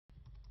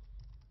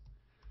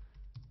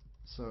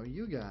So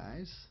you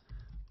guys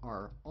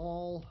are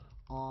all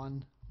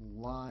on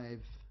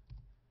live,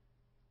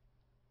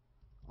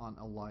 on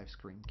a live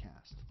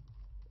screencast.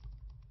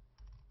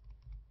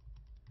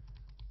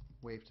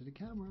 Wave to the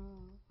camera.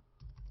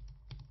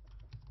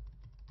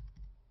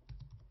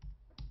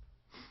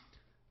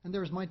 And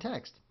there's my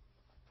text.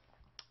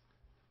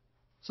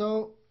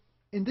 So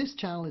in this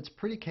channel it's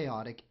pretty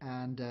chaotic,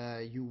 and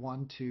you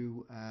want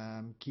to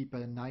keep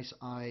a nice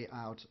eye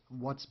out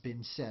what's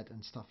been said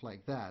and stuff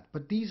like that.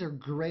 But these are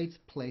great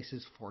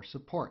places for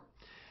support.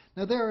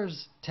 Now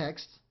there's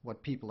text,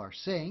 what people are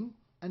saying,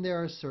 and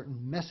there are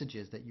certain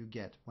messages that you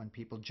get when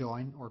people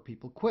join or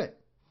people quit.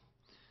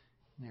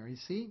 And there you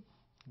see,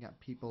 you got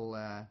people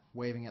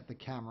waving at the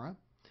camera.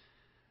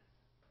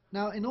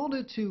 Now, in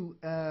order to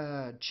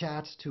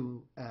chat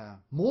to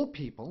more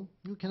people,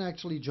 you can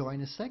actually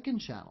join a second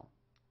channel.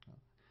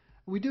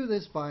 We do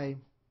this by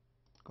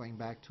going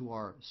back to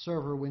our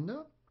server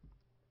window,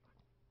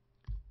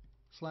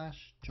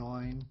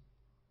 /join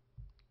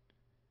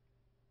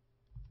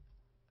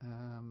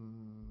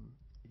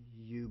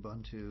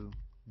ubuntu.uk,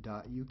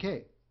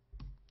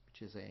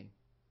 which is a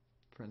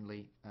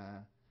friendly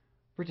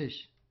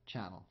British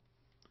channel.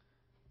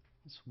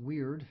 It's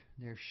weird.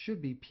 There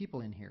should be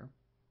people in here.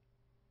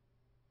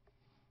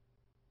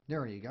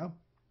 There you go.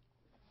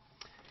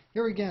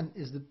 Here again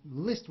is the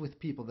list with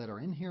people that are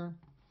in here,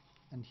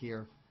 and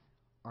here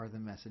are the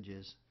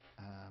messages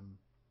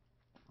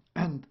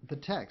and the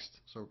text.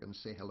 So we're going to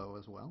say hello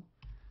as well.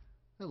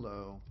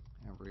 Hello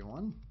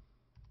everyone.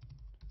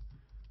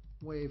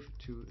 Wave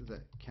to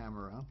the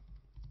camera.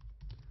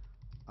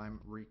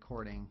 I'm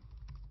recording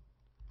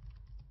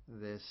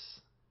this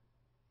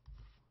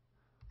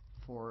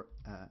for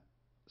a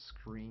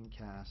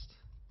screencast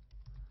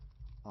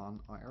on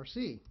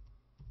IRC.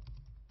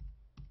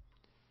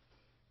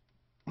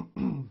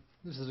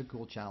 This is a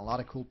cool channel, a lot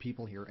of cool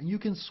people here, and you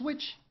can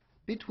switch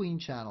between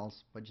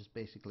channels by just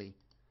basically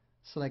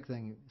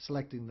selecting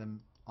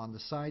them on the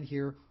side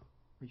here, or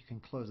you can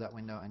close that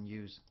window and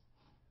use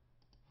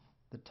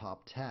the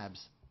top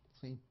tabs.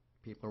 See,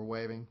 people are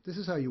waving. This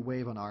is how you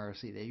wave on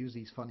IRC. They use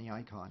these funny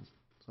icons.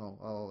 So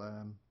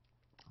I'll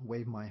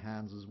wave my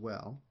hands as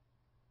well.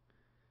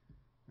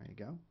 There you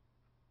go.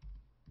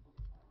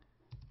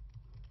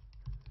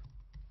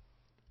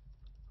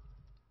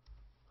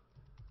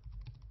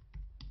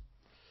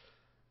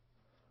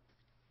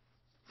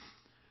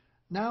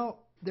 Now,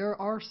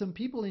 there are some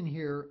people in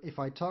here. If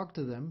I talk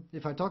to them,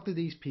 if I talk to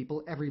these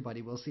people,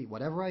 everybody will see.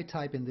 Whatever I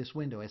type in this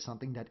window is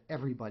something that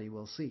everybody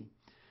will see.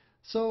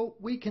 So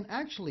we can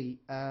actually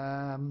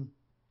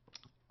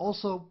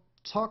also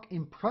talk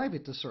in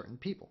private to certain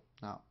people.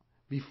 Now,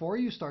 before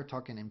you start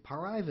talking in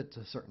private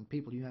to certain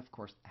people, you of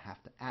course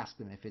have to ask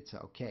them if it's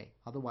okay.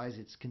 Otherwise,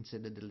 it's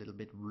considered a little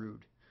bit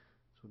rude.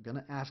 So we're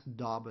going to ask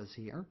Daubers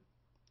here.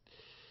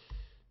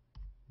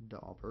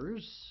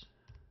 Daubers.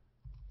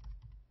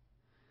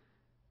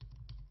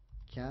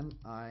 Can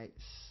I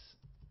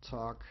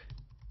talk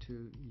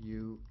to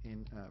you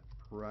in a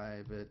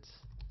private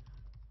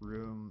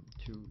room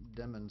to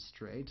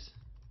demonstrate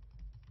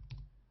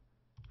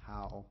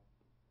how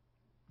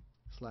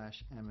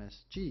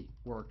 /MSG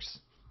works?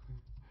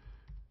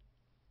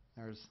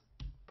 There's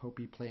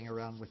Popey playing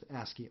around with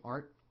ASCII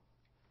art.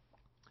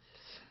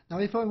 Now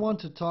if I want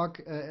to talk,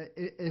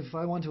 if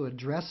I want to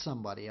address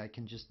somebody, I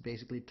can just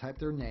basically type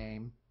their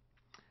name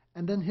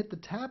and then hit the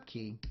tab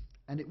key,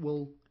 and it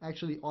will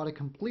actually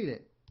auto-complete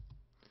it.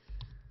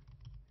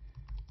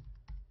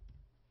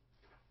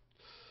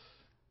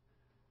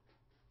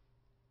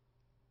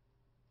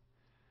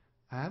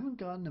 I haven't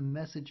gotten a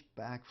message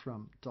back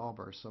from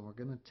Dauber, so we're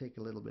going to take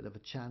a little bit of a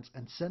chance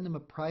and send him a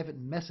private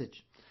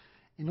message.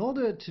 In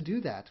order to do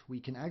that,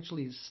 we can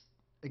actually,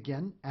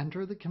 again,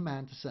 enter the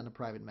command to send a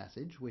private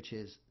message, which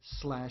is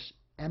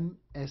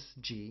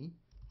 /MSG.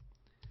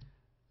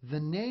 The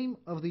name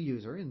of the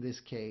user, in this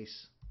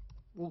case,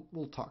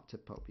 we'll talk to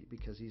Popey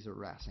because he's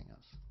harassing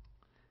us.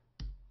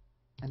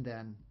 And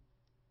then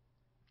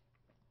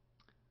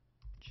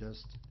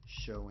just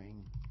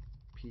showing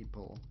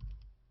people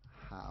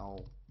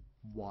how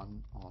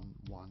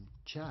one-on-one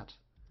chat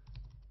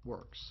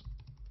works.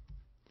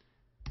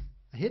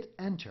 I hit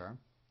enter,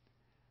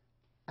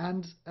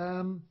 and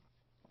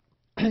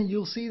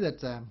you'll see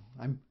that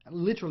I'm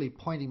literally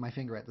pointing my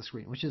finger at the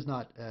screen, which is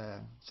not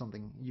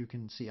something you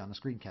can see on a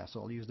screencast, so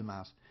I'll use the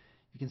mouse.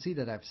 You can see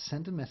that I've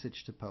sent a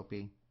message to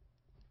Popey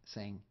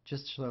saying,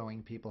 just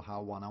showing people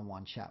how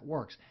one-on-one chat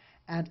works.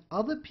 And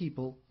other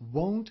people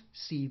won't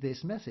see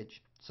this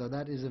message. So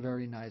that is a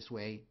very nice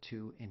way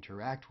to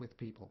interact with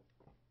people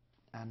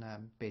and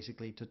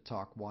basically to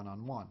talk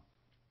one-on-one.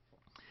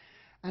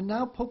 And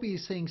now Popey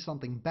is saying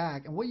something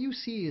back, and what you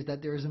see is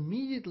that there is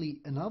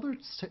immediately another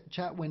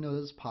chat window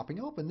that's popping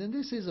open. Then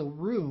this is a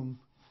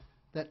room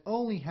that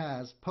only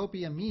has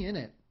Popey and me in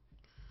it.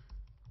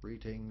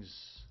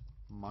 Greetings,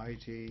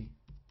 mighty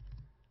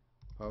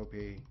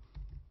Popey.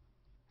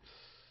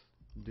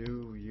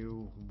 Do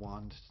you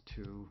want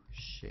to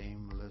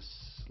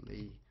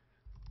shamelessly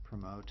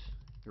promote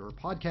your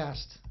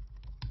podcast?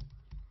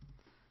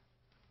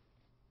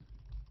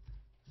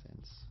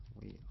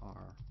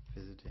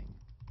 troubleshooting.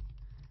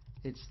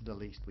 It's the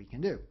least we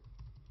can do.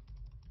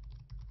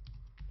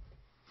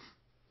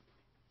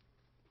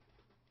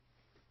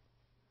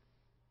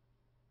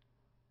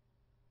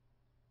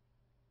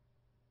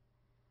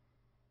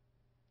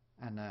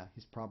 And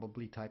he's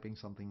probably typing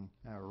something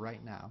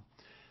right now.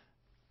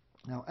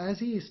 Now, as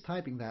he is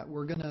typing that,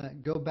 we're going to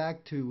go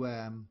back to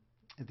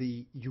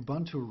the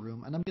Ubuntu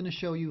room, and I'm going to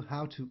show you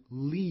how to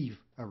leave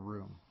a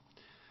room.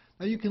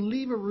 Now, you can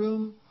leave a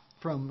room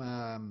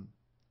from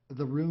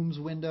the rooms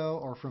window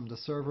or from the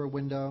server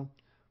window,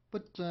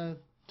 but to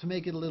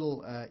make it a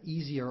little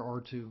easier,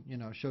 or to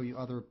show you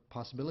other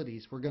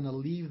possibilities, we're going to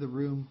leave the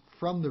room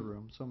from the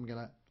room. So I'm going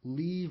to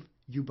leave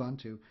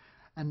Ubuntu,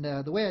 and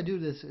the way I do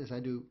this is I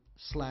do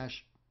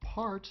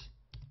 /part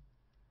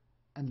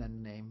and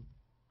then name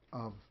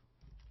of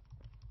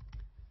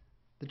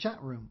the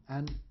chat room,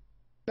 and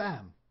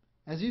bam,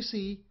 as you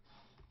see,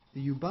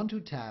 the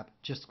Ubuntu tab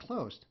just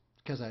closed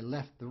because I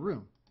left the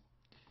room.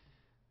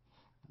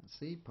 Let's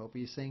see,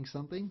 Popey is saying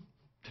something.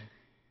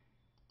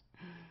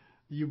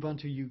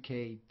 Ubuntu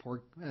UK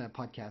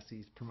podcast,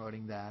 he's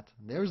promoting that.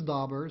 And there's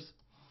Daubers.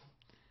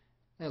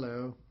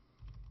 Hello.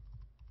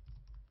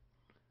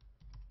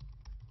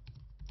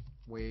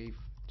 Wave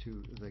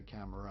to the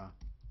camera.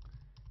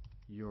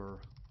 You're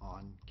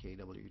on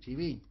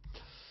KWTV.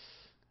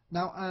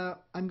 Now,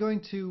 I'm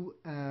going to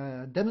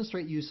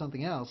demonstrate you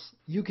something else.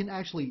 You can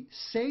actually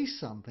say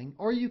something,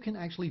 or you can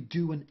actually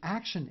do an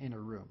action in a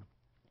room.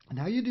 And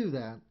how you do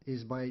that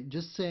is by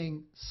just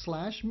saying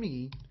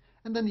 /me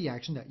and then the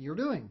action that you're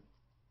doing.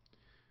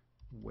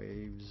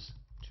 Waves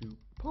to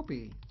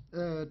Poppy,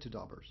 to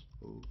Daubers.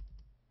 Ooh.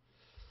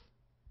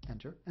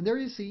 Enter. And there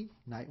you see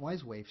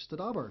Knightwise waves to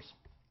Daubers.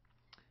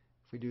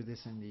 If we do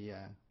this in the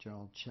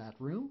general chat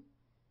room,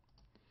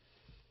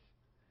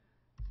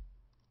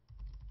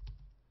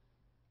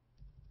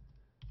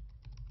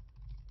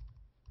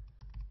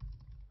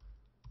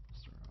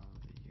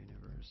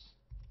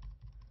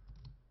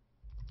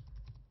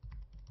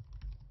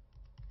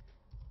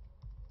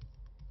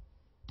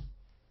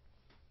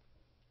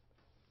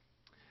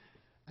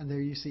 and there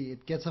you see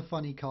it gets a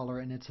funny color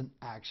and it's an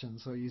action.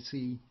 So you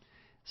see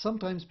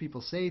sometimes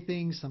people say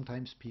things,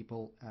 sometimes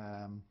people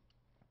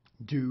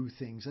do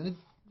things, and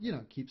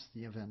it keeps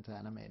the event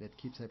animated,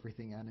 keeps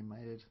everything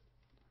animated.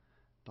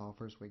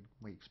 Dolphers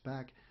wakes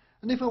back.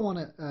 And if I want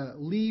to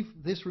leave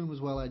this room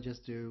as well, I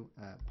just do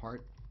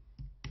part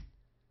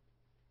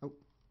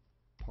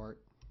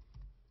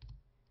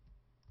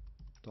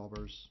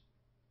Dolphers.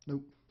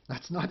 Nope,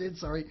 that's not it,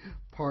 sorry.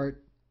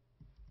 Part.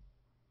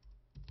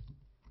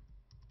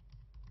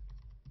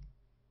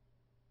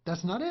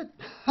 That's not it.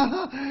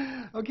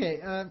 Okay,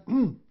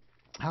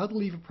 how to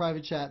leave a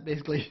private chat,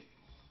 basically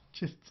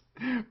just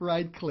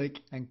right click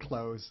and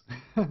close.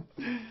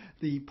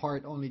 The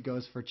part only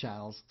goes for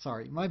channels.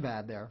 Sorry, my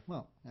bad there.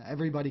 Well,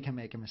 everybody can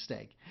make a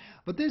mistake.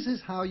 But this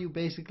is how you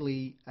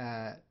basically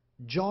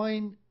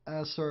join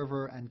a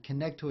server and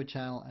connect to a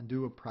channel and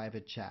do a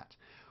private chat.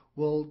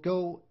 We'll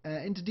go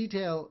into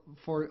detail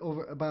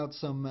about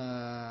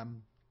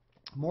some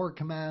more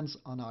commands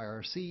on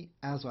IRC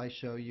as I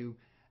show you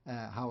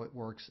how it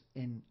works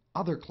in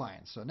other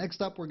clients. So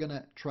next up, we're going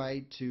to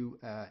try to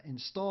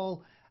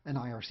install an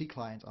IRC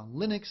client on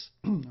Linux,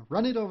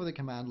 run it over the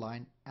command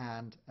line,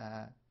 and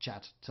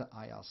chat to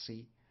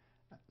IRC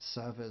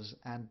servers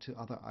and to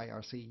other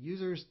IRC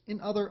users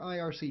in other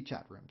IRC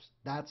chat rooms.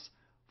 That's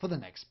for the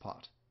next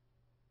part.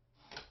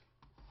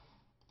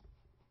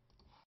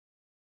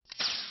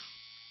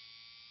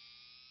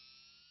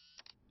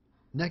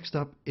 Next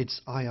up, it's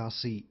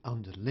IRC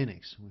under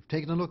Linux. We've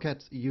taken a look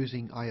at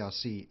using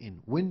IRC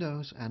in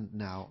Windows, and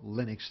now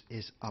Linux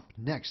is up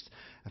next.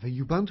 I have a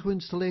Ubuntu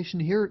installation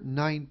here,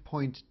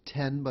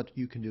 9.10, but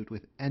you can do it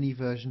with any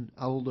version,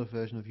 older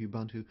version of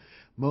Ubuntu.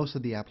 Most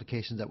of the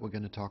applications that we're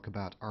going to talk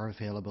about are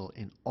available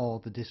in all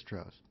the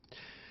distros.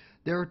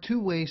 There are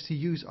two ways to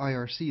use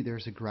IRC.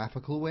 There's a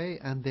graphical way,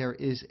 and there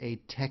is a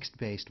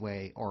text-based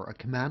way, or a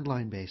command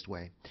line-based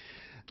way.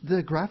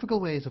 The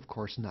graphical way is of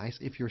course nice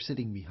if you're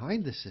sitting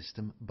behind the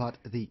system, but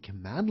the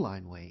command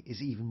line way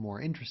is even more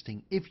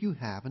interesting if you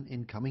have an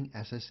incoming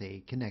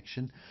SSA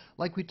connection,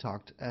 like we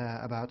talked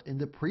about in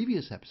the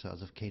previous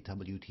episodes of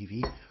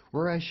KWTV,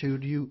 where I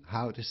showed you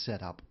how to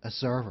set up a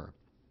server.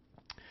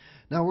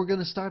 Now we're going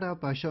to start out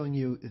by showing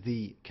you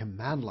the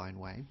command line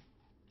way,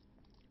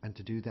 and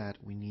to do that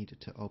we need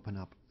to open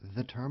up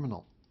the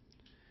terminal.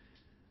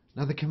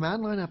 Now the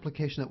command line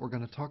application that we're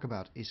going to talk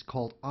about is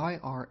called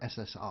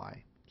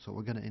IRSSI. So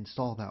we're going to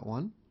install that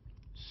one.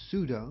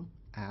 Sudo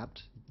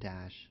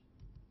apt-get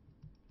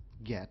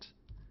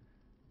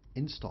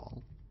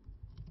install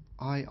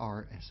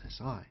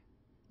IRSSI.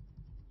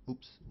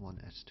 Oops,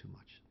 one S too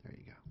much. There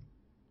you go.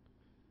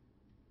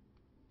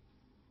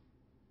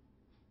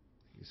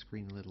 Make the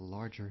screen a little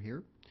larger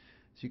here.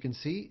 So you can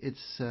see it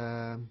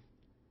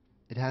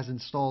has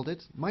installed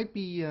it. Might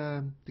be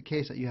the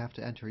case that you have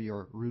to enter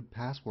your root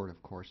password,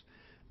 of course,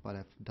 but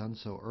I've done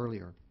so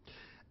earlier.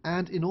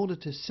 And in order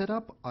to set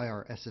up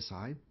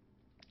IRSSI,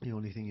 the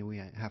only thing we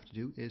have to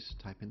do is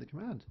type in the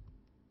command.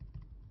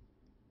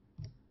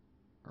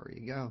 There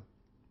you go.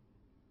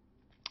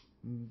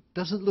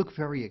 Doesn't look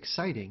very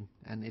exciting,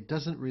 and it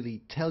doesn't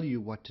really tell you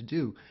what to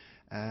do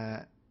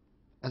as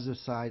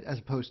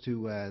opposed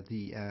to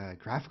the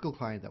graphical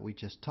client that we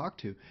just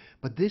talked to.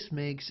 But this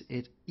makes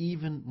it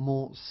even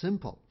more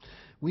simple.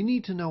 We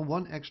need to know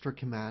one extra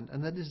command,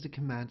 and that is the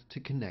command to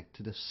connect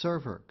to the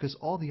server, because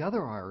all the other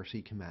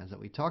IRC commands that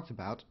we talked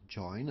about,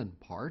 join and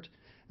part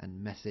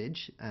and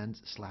message and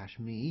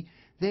 /me,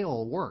 they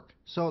all work.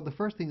 So the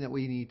first thing that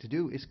we need to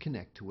do is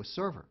connect to a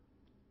server.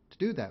 To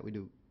do that, we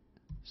do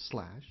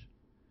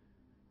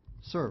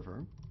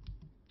 /server,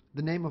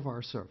 the name of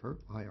our server,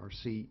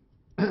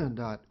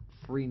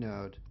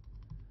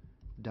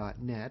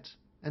 irc.freenode.net,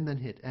 and then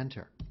hit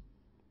enter.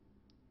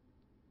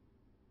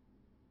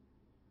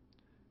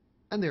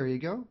 And there you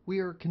go. We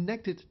are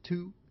connected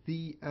to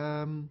the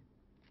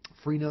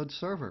Freenode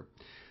server.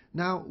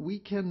 Now we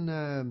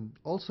can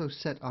also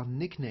set our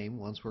nickname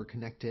once we're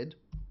connected,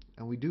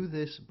 and we do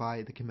this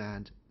by the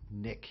command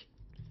nick.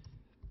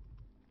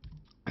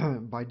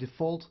 By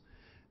default,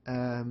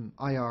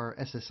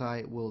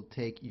 IRSSI will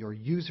take your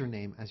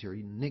username as your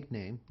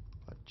nickname,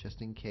 but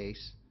just in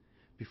case,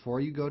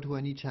 before you go to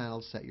any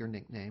channel, set your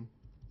nickname.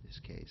 In this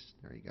case,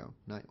 there you go,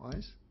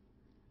 Knightwise.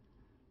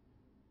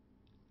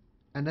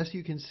 And as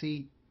you can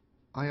see,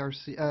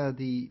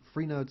 the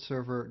Freenode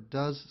server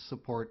does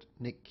support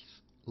nicks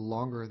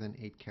longer than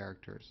 8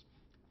 characters.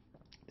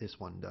 This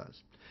one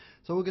does.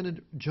 So we're going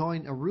to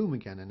join a room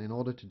again, and in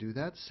order to do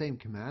that, same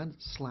command,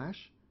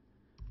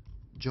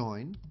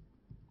 /join.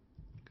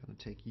 Going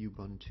to take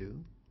Ubuntu.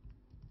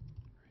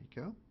 There you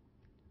go.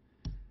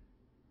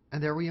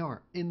 And there we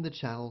are in the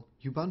channel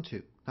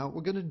Ubuntu. Now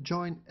we're going to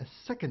join a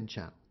second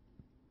channel.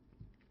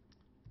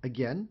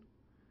 Again,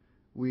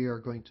 we are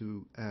going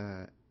to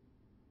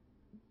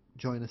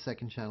join a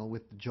second channel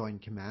with the join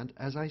command.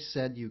 As I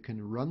said, you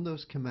can run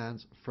those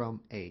commands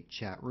from a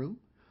chat room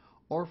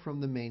or from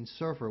the main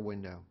server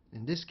window.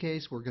 In this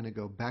case, we're going to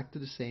go back to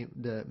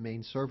the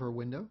main server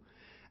window,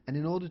 and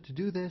in order to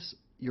do this,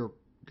 you're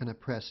going to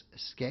press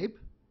escape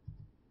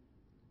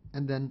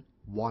and then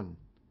 1.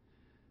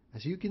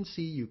 As you can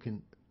see, you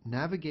can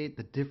navigate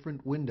the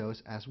different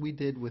windows as we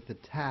did with the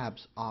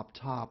tabs up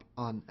top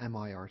on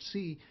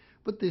MIRC,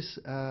 but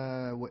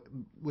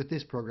with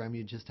this program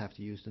you just have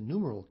to use the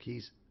numeral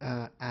keys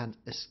and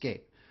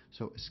escape.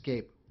 So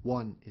escape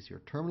 1 is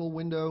your terminal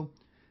window,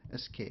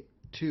 escape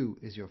 2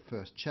 is your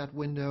first chat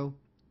window.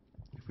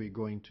 If we're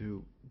going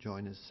to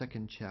join a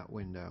second chat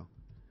window,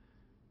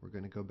 we're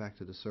going to go back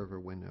to the server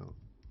window,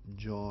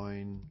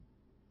 join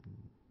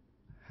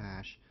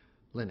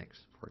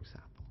 #Linux, for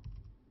example.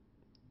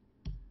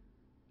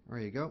 There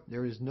you go.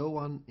 There is no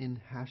one in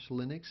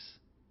 #Linux.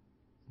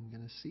 I'm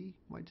going to see.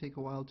 Might take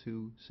a while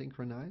to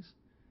synchronize.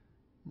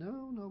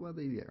 No,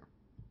 nobody there.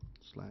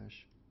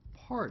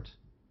 /part.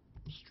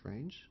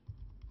 Strange.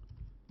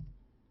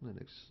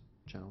 Linux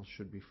channel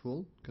should be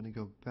full. Going to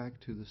go back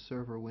to the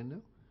server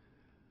window.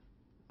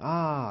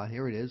 Ah,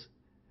 here it is.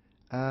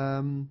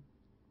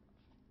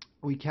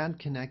 We can't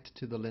connect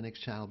to the Linux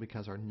channel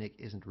because our nick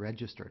isn't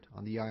registered.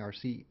 On the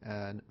IRC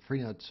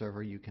Freenode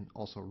server, you can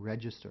also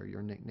register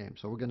your nickname.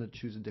 So we're going to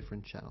choose a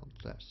different channel.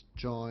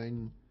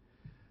 /join.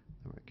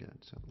 There we go.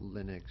 So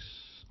Linux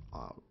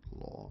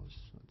Outlaws.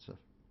 That's a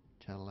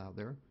channel out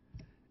there.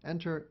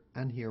 Enter,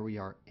 and here we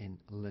are in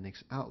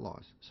Linux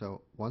Outlaws.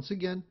 So once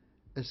again,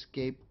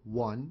 escape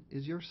 1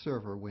 is your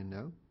server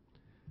window.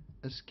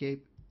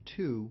 Escape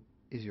 2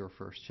 is your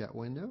first chat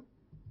window.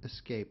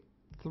 Escape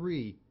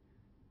 3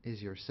 is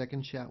your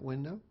second chat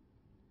window.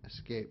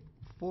 Escape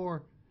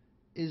 4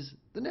 is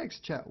the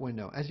next chat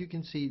window. As you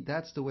can see,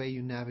 that's the way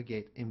you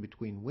navigate in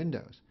between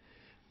windows.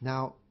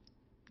 Now,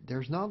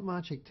 there's not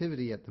much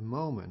activity at the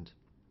moment,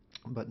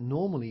 but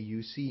normally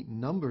you see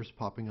numbers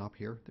popping up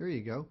here. There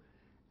you go.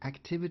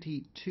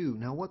 Activity 2.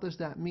 Now, what does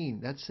that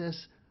mean? That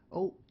says,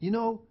 oh, you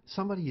know,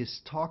 somebody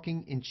is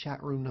talking in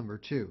chat room number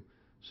 2.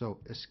 So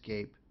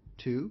escape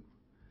 2,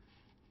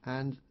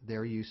 and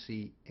there you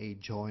see a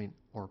join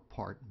or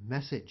part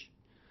message.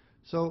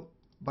 So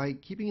by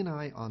keeping an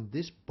eye on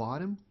this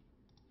bottom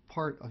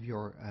part of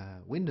your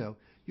window,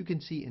 you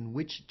can see in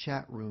which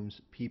chat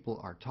rooms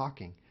people are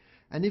talking.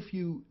 And if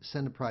you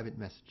send a private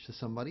message to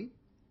somebody,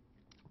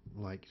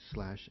 like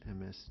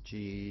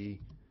 /msg,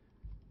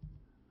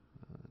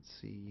 let's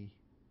see,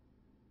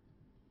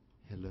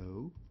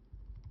 hello,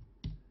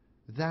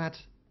 that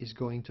is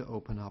going to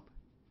open up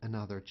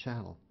another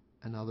channel,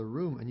 another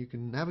room, and you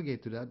can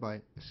navigate to that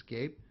by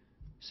escape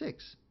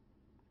 6.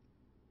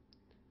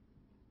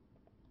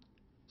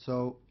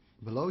 So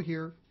below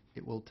here,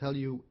 it will tell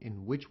you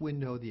in which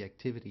window the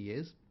activity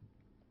is,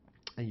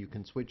 and you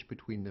can switch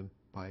between them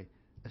by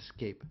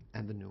escape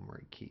and the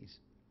numeric keys.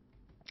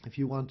 If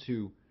you want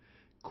to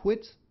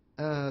quit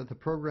the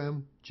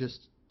program,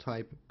 just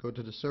go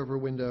to the server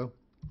window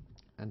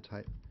and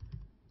type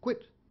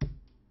quit.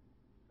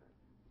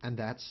 And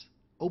that's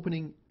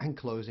opening and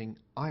closing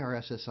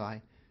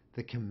IRSSI,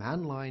 the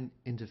command line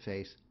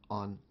interface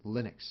on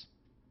Linux.